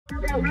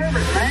Okay,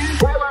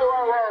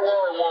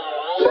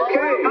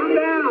 calm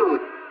down.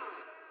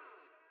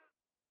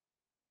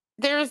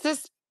 There's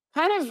this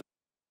kind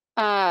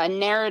of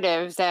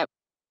narratives that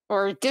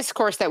or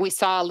discourse that we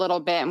saw a little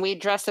bit, and we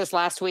addressed this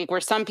last week,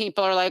 where some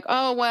people are like,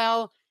 "Oh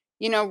well,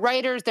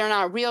 writers, they're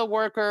not real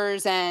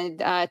workers, and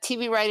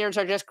TV writers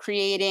are just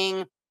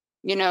creating,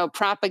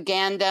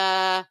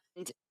 propaganda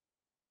and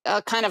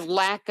a kind of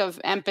lack of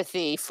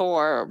empathy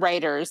for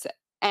writers."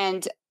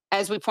 And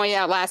as we pointed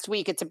out last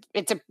week, it's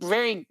a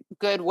very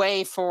good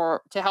way to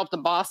help the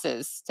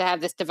bosses to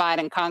have this divide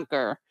and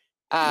conquer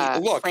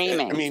Look, I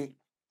framing. mean,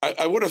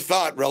 I would have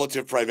thought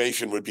relative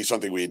privation would be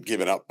something we had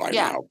given up by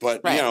Yeah, now. But,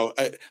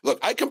 right. look,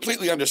 I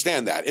completely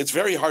understand that. It's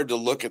very hard to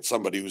look at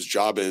somebody whose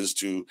job is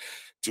to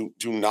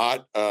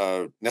not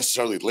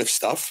necessarily lift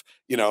stuff.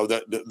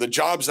 The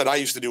jobs that I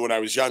used to do when I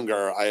was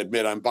younger, I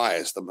admit I'm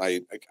biased.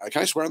 Can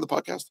I swear on the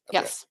podcast?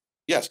 Yes.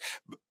 Yes.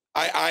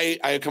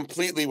 I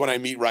completely, when I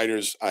meet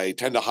writers, I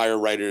tend to hire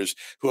writers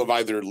who have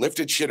either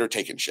lifted shit or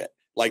taken shit.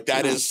 Like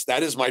that is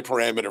my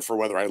parameter for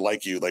whether I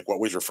like you. Like, what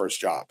was your first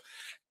job?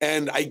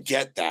 And I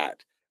get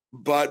that.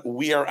 But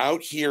we are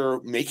out here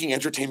making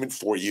entertainment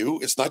for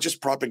you. It's not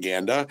just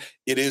propaganda.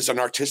 It is an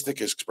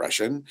artistic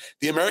expression.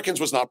 The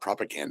Americans was not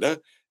propaganda.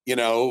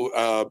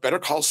 Better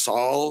Call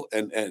Saul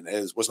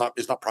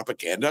is not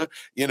propaganda.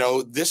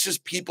 This is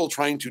people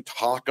trying to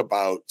talk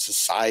about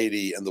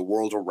society and the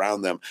world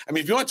around them. I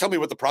mean, if you want to tell me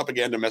what the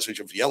propaganda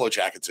message of Yellow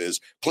Jackets is,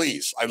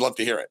 please, I'd love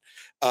to hear it.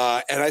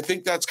 And I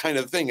think that's kind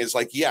of the thing is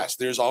like, yes,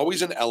 there's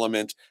always an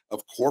element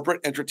of corporate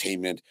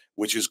entertainment,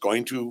 which is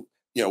going to,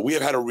 we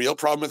have had a real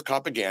problem with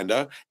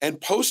propaganda,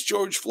 and post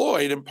George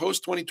Floyd and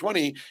post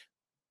 2020,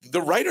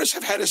 the writers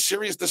have had a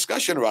serious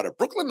discussion about it.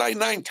 Brooklyn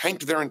Nine-Nine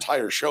tanked their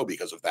entire show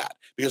because of that,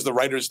 because the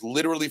writers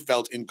literally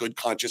felt in good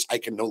conscience, I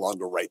can no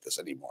longer write this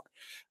anymore.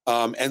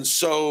 And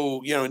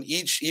so,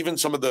 even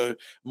some of the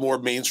more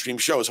mainstream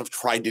shows have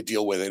tried to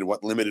deal with it in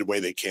what limited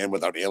way they can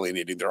without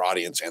alienating their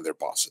audience and their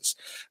bosses.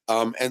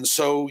 And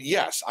so,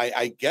 yes,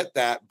 I get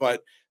that,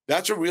 but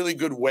that's a really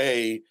good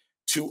way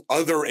to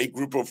other a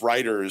group of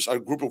writers, a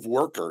group of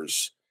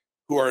workers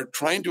who are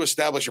trying to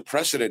establish a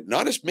precedent,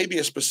 not as maybe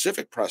a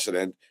specific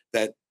precedent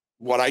that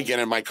what I get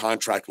in my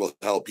contract will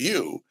help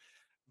you,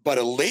 but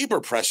a labor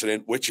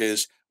precedent, which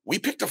is we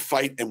picked a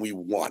fight and we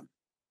won.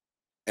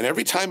 And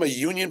every time a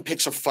union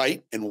picks a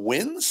fight and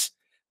wins,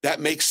 that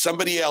makes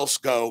somebody else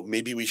go,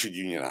 maybe we should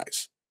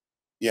unionize.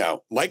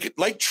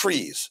 Like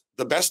trees.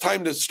 The best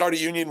time to start a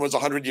union was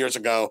 100 years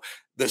ago.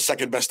 The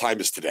second best time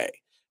is today.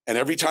 And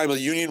every time a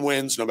union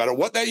wins, no matter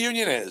what that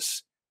union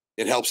is,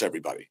 it helps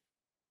everybody.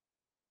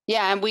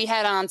 Yeah, and we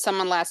had on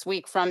someone last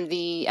week from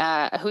the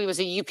who was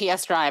a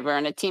UPS driver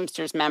and a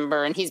Teamsters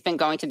member, and he's been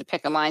going to the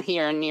picket line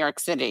here in New York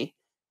City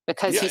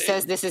because he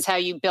says this is how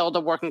you build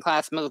a working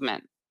class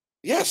movement.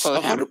 Yes,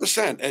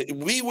 100%.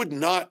 We would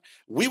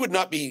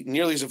not be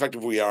nearly as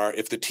effective as we are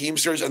if the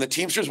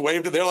Teamsters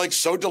waved. They're like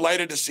so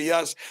delighted to see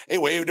us. They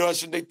wave to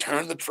us and they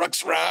turn the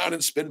trucks around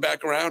and spin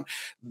back around.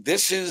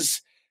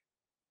 There's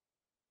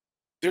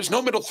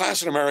no middle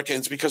class in America.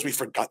 It's because we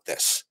forgot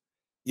this.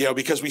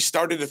 Because we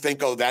started to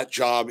think, oh, that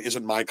job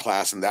isn't my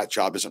class and that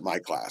job isn't my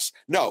class.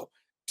 No.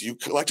 Do you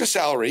collect a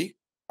salary?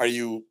 Are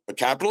you a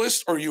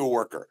capitalist or are you a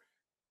worker?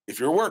 If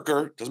you're a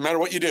worker, doesn't matter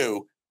what you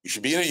do, you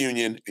should be in a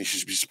union and you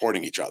should be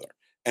supporting each other.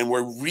 And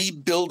we're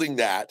rebuilding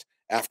that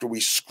after we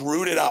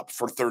screwed it up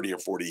for 30 or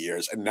 40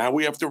 years. And now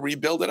we have to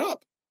rebuild it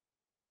up.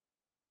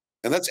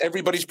 And that's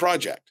everybody's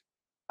project.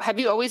 Have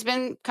you always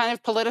been kind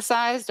of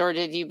politicized, or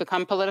did you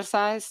become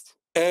politicized?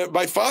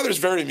 My father's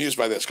very amused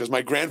by this because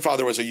my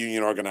grandfather was a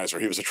union organizer.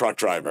 He was a truck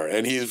driver,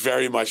 and he's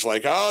very much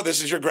like, oh,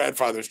 this is your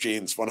grandfather's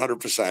genes,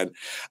 100%.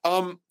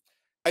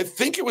 I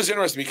think it was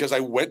interesting because I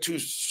went to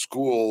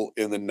school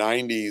in the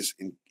 90s,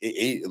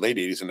 late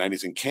 80s and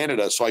 90s in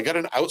Canada. So I got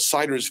an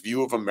outsider's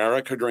view of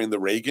America during the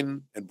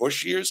Reagan and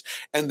Bush years.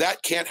 And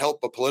that can't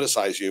help but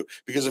politicize you,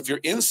 because if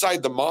you're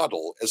inside the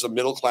model as a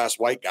middle-class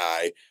white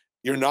guy,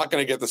 you're not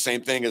going to get the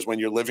same thing as when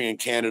you're living in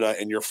Canada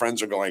and your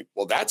friends are going,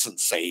 well, that's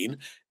insane.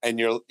 And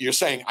you're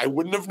saying, I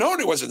wouldn't have known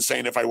it was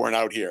insane if I weren't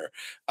out here.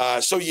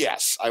 So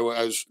yes, I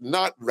was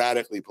not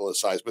radically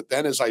politicized. But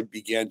then as I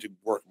began to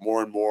work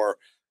more and more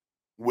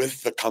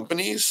with the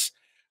companies,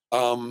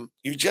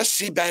 you just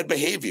see bad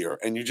behavior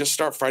and you just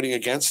start fighting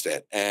against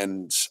it.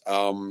 And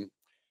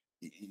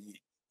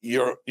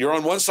you're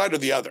on one side or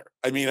the other.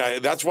 I mean,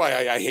 that's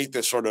why I hate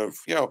this sort of,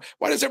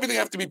 why does everything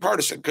have to be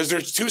partisan? Because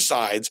there's two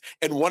sides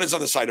and one is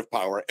on the side of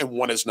power and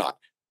one is not.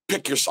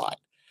 Pick your side.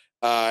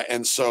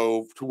 And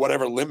so to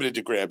whatever limited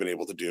degree I've been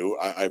able to do,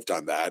 I've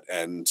done that.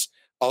 And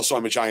also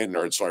I'm a giant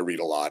nerd, so I read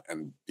a lot.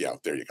 And yeah,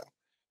 there you go.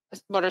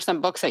 What are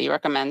some books that you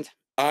recommend?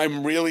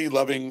 I'm really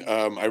loving,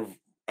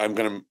 I'm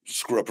going to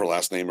screw up her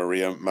last name,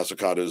 Maria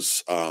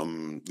Mazzucato's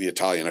The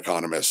Italian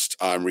Economist.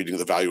 I'm reading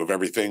The Value of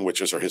Everything,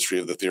 which is her history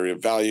of the theory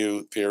of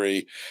value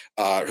theory.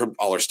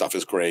 All her stuff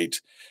is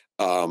great.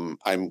 Went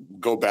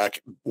back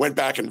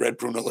and read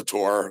Bruno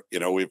Latour.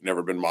 We've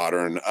never been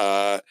modern.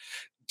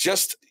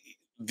 Just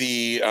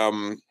the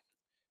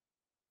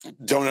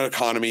donut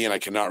economy, and I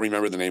cannot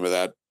remember the name of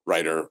that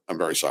writer. I'm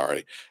very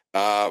sorry.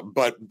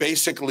 But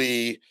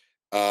basically,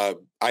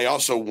 I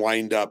also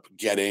wind up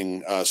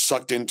getting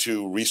sucked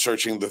into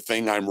researching the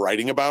thing I'm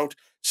writing about.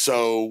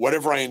 So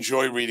whatever I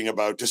enjoy reading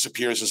about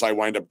disappears as I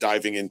wind up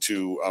diving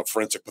into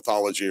forensic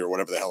pathology or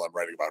whatever the hell I'm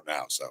writing about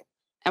now. So.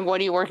 And what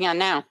are you working on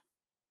now?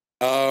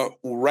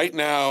 Right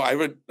now,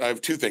 I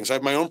have two things. I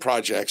have my own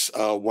projects,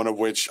 one of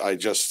which I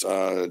just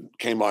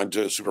came on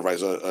to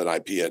supervise an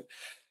IP at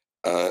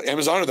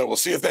Amazon. That we'll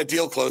see if that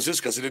deal closes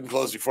because it didn't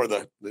close before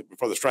the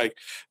strike.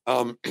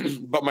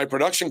 But my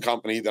production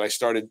company that I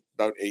started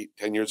about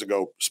 8-10 years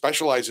ago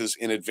specializes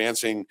in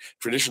advancing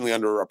traditionally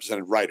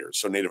underrepresented writers,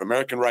 so Native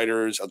American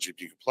writers,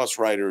 LGBTQ plus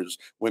writers,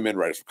 women,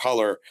 writers of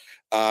color,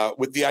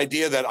 with the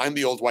idea that I'm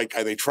the old white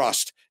guy they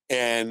trust.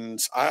 And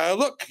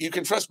look, you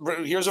can trust.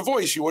 Here's a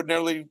voice you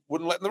wouldn't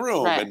let in the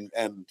room, Right.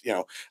 and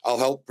I'll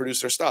help produce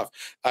their stuff.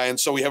 And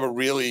so we have a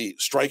really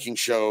striking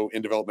show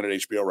in development at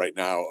HBO right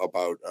now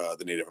about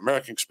the Native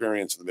American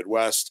experience in the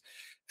Midwest.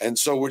 And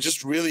so we're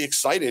just really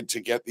excited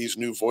to get these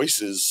new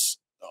voices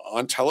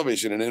on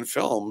television and in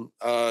film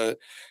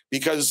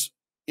because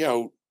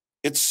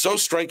it's so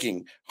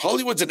striking.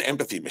 Hollywood's an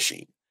empathy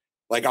machine.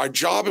 Like our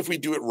job, if we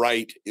do it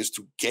right, is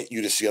to get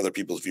you to see other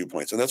people's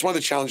viewpoints. And that's one of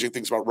the challenging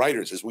things about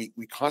writers is we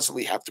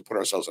constantly have to put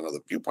ourselves in other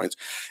viewpoints.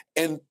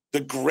 And the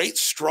great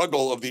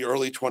struggle of the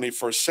early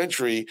 21st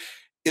century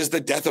is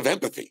the death of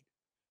empathy.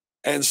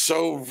 And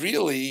so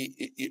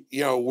really,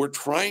 we're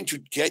trying to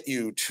get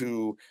you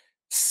to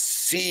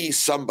see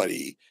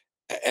somebody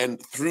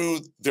and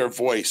through their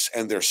voice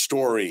and their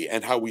story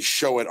and how we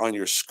show it on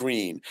your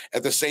screen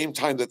at the same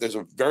time that there's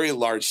a very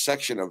large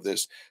section of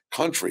this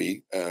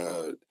country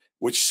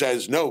which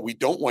says, no, we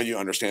don't want you to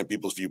understand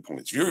people's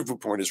viewpoints. Your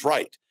viewpoint is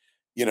right.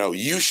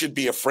 You should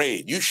be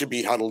afraid. You should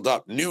be huddled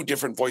up. New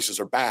different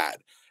voices are bad.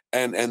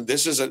 And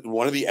this is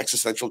one of the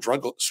existential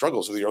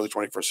struggles of the early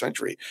 21st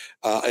century.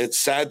 It's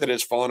sad that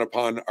it's fallen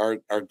upon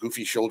our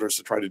goofy shoulders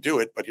to try to do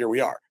it, but here we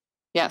are.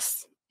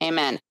 Yes.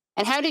 Amen.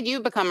 And how did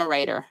you become a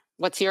writer?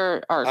 What's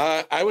your arc?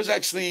 I was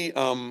actually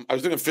I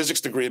was doing a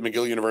physics degree at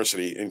McGill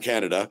University in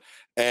Canada,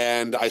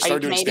 and I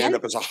started doing stand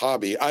up as a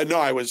hobby. No,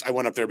 I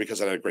went up there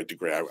because I had a great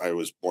degree. I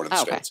was born in the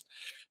States,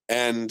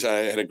 and I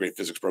had a great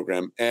physics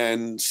program.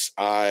 And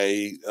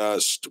I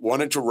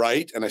wanted to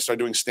write, and I started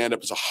doing stand up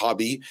as a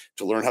hobby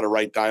to learn how to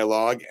write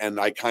dialogue. And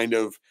I kind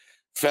of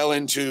fell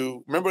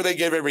into, remember they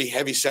gave every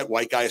heavy-set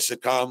white guy a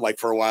sitcom like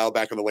for a while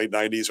back in the late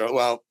 90s?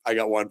 Well, I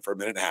got one for a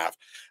minute and a half.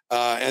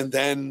 And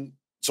then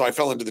so I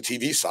fell into the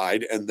TV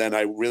side, and then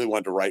I really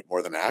wanted to write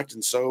more than act.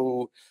 And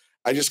so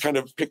I just kind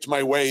of picked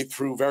my way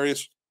through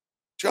various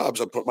jobs.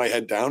 I put my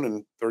head down,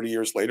 and 30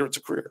 years later, it's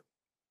a career.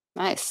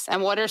 Nice.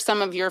 And what are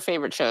some of your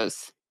favorite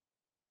shows?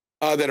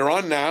 That are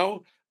on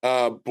now?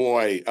 Well,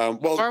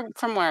 or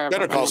from wherever.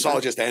 Better Call Saul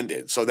just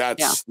ended, so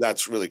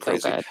that's really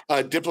crazy.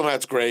 So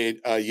Diplomat's great.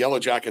 Yellow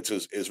Jackets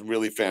is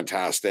really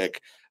fantastic.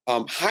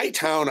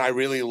 Hightown I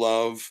really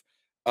love.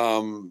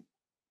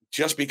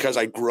 Just because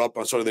I grew up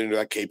on sort of into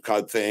that Cape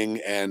Cod thing,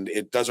 and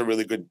it does a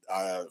really good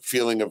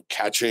feeling of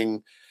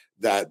catching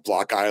that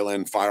Block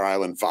Island, Fire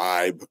Island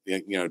vibe,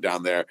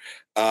 down there.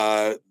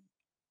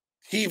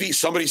 TV,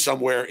 Somebody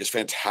Somewhere is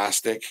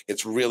fantastic.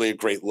 It's really a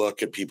great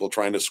look at people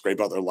trying to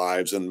scrape out their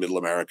lives in middle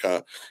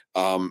America.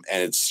 And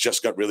it's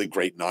just got really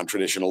great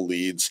non-traditional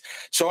leads.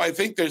 So I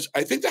think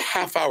the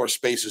half-hour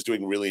space is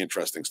doing really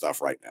interesting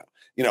stuff right now.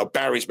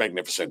 Barry's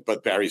magnificent,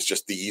 but Barry's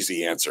just the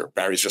easy answer.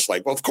 Barry's just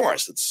like, well, of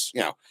course, it's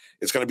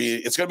gonna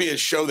be a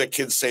show that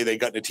kids say they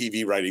got into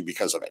TV writing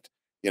because of it.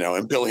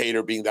 And Bill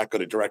Hader being that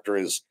good a director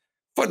is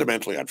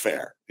fundamentally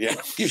unfair. Yeah,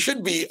 you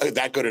should be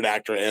that good an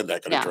actor and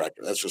that good a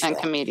director. That's just wrong.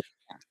 Comedian.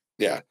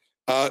 Yeah.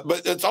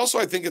 But it's also,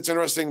 I think it's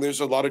interesting. There's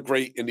a lot of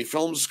great indie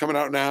films coming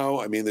out now.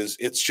 I mean,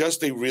 it's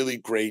just a really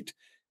great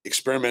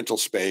experimental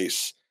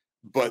space.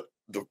 But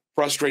the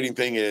frustrating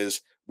thing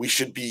is we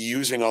should be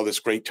using all this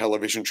great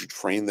television to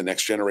train the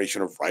next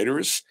generation of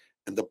writers,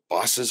 and the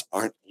bosses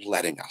aren't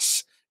letting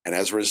us. And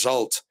as a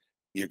result,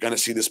 you're going to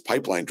see this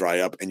pipeline dry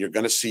up, and you're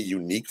going to see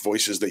unique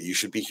voices that you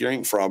should be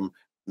hearing from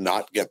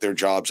not get their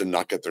jobs and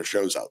not get their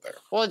shows out there.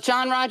 Well,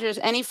 John Rogers,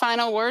 any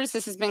final words?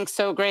 This has been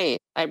so great.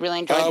 I really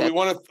enjoyed it.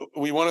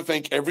 We want to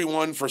thank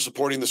everyone for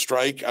supporting the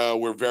strike.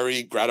 We're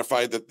very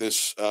gratified that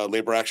this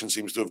labor action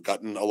seems to have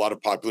gotten a lot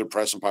of popular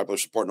press and popular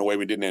support in a way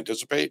we didn't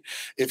anticipate.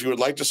 If you would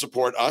like to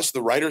support us,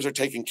 the writers are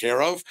taken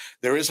care of.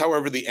 There is,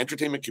 however, the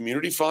Entertainment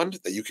Community Fund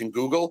that you can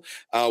Google.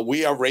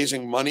 We are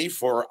raising money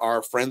for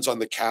our friends on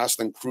the cast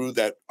and crew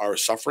that are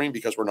suffering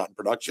because we're not in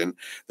production.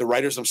 The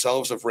writers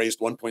themselves have raised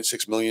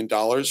 $1.6 million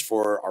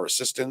for our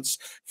assistants,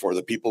 for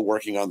the people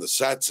working on the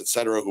sets, et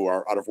cetera, who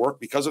are out of work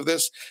because of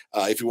this.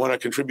 If you want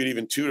to contribute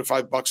even $2 to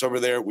 $5 over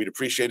there, we'd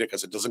appreciate it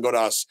because it doesn't go to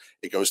us.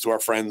 It goes to our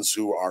friends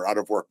who are out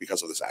of work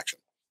because of this action.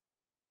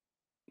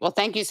 Well,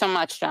 thank you so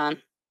much,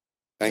 John.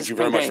 Thank you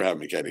very much for having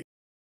me, Katie.